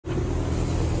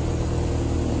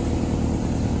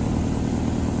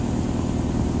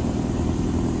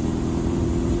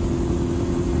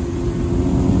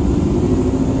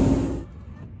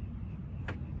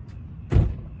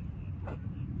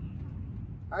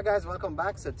Alright guys, welcome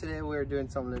back. So today we're doing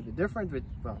something a little bit different with,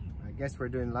 well, I guess we're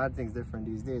doing a lot of things different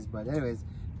these days, but anyways,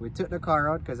 we took the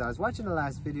car out because I was watching the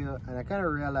last video and I kind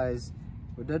of realized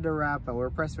we did the wrap and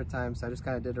we're pressed for time, so I just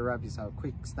kind of did the wrap. You saw a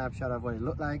quick snapshot of what it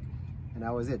looked like and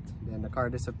that was it. Then the car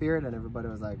disappeared and everybody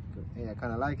was like, hey, I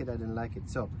kind of like it, I didn't like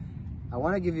it. So I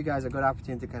want to give you guys a good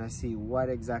opportunity to kind of see what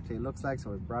exactly it looks like.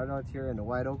 So we brought it out here in the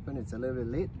wide open. It's a little bit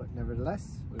late, but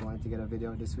nevertheless, we wanted to get a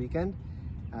video this weekend.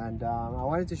 And I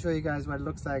wanted to show you guys what it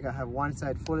looks like. I have one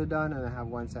side fully done and I have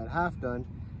one side half done.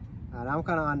 And I'm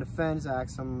kind of on the fence. I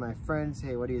asked some of my friends,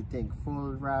 hey, what do you think?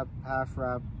 Full wrap, half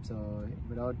wrap? So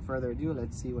without further ado,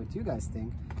 let's see what you guys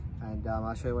think. And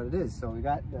I'll show you what it is. So we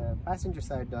got the passenger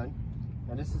side done.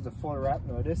 And this is the full wrap.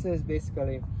 Now this is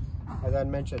basically, as I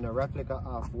mentioned, a replica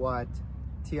of what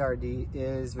TRD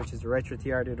is, which is the retro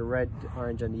TRD, the red,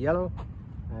 orange, and the yellow.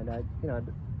 And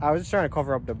I was just trying to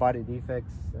cover up the body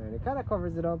defects, and it kind of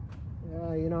covers it up,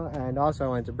 and also I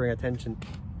wanted to bring attention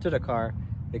to the car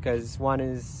because one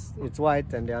is, it's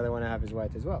white and the other one I have is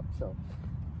white as well. So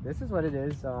this is what it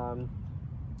is.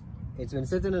 It's been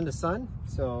sitting in the sun,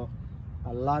 so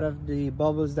a lot of the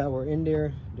bubbles that were in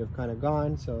there, they've kind of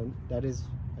gone, so that is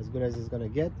as good as it's gonna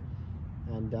get.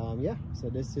 And yeah, so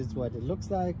this is what it looks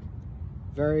like.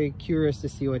 Very curious to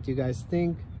see what you guys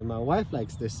think. My wife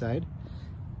likes this side.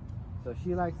 So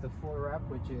she likes the full wrap,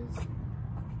 which is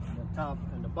the top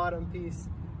and the bottom piece.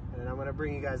 And then I'm gonna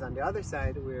bring you guys on the other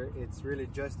side where it's really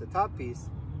just the top piece.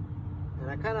 And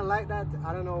I kind of like that.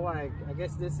 I don't know why. I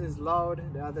guess this is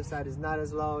loud. The other side is not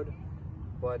as loud.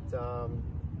 But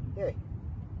hey,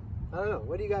 I don't know.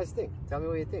 What do you guys think? Tell me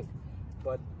what you think.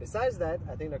 But besides that,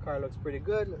 I think the car looks pretty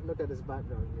good. Look at this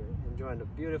background here. Enjoying the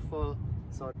beautiful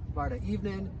sort of part of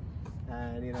evening.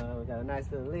 And we got a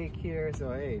nice little lake here,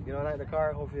 so hey, if you don't like the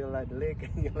car, hopefully you'll like the lake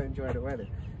and you'll enjoy the weather.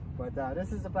 But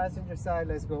this is the passenger side.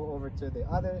 Let's go over to the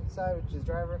other side, which is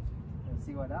driver, and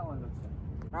see what that one looks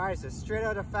like. All right, so straight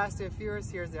out of Fast and Furious,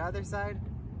 here's the other side,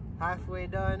 halfway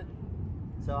done.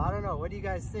 So I don't know, what do you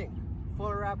guys think?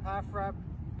 Full wrap, half wrap,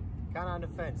 kind of on the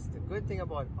fence. The good thing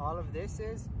about all of this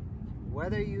is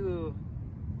whether you're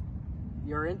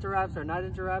into wraps or not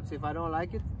into wraps, if I don't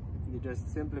like it, you just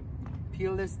simply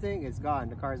peel this thing, it's gone.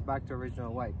 The car is back to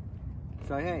original white.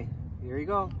 So hey, here you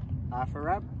go, half a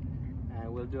wrap,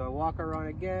 and we'll do a walk around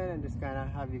again and just kind of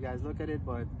have you guys look at it.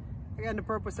 But again, the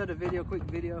purpose of the video, quick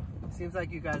video, seems like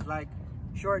you guys like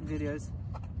short videos,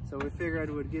 so we figured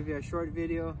we'd give you a short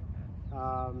video,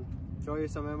 show you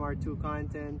some MR2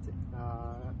 content,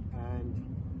 and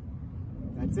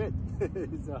that's it.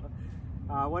 So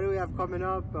what do we have coming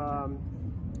up?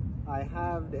 I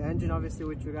have the engine, obviously,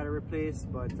 which we got to replace,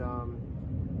 but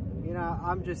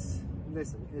I'm just,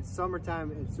 listen, it's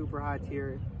summertime, it's super hot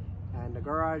here, and the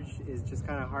garage is just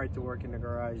kind of hard to work in the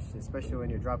garage, especially when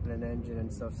you're dropping an engine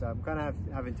and stuff. So I'm kind of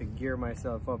having to gear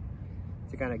myself up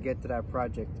to kind of get to that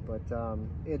project. But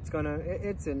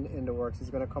it's in the works. It's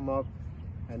gonna come up,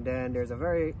 and then there's a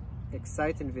very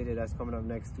exciting video that's coming up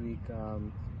next week,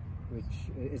 which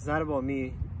it's not about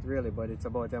me really, but it's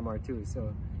about MR2.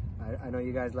 So I know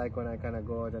you guys like when I kind of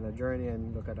go out on a journey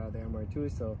and look at other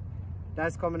MR2, so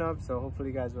that's coming up. So hopefully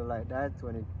you guys will like that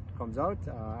when it comes out.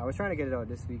 I was trying to get it out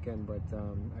this weekend, but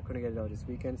I couldn't get it out this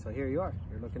weekend. So here you are.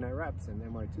 You're looking at wraps and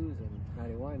MR2s and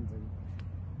 91s and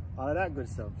all of that good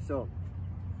stuff. So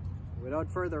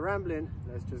without further rambling,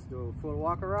 let's just do a full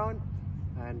walk around,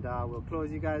 and we'll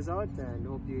close you guys out, and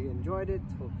hope you enjoyed it.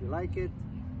 Hope you like it.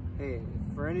 Hey,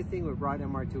 if for anything, we brought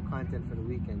MR2 content for the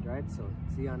weekend, right? So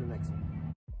see you on the next one.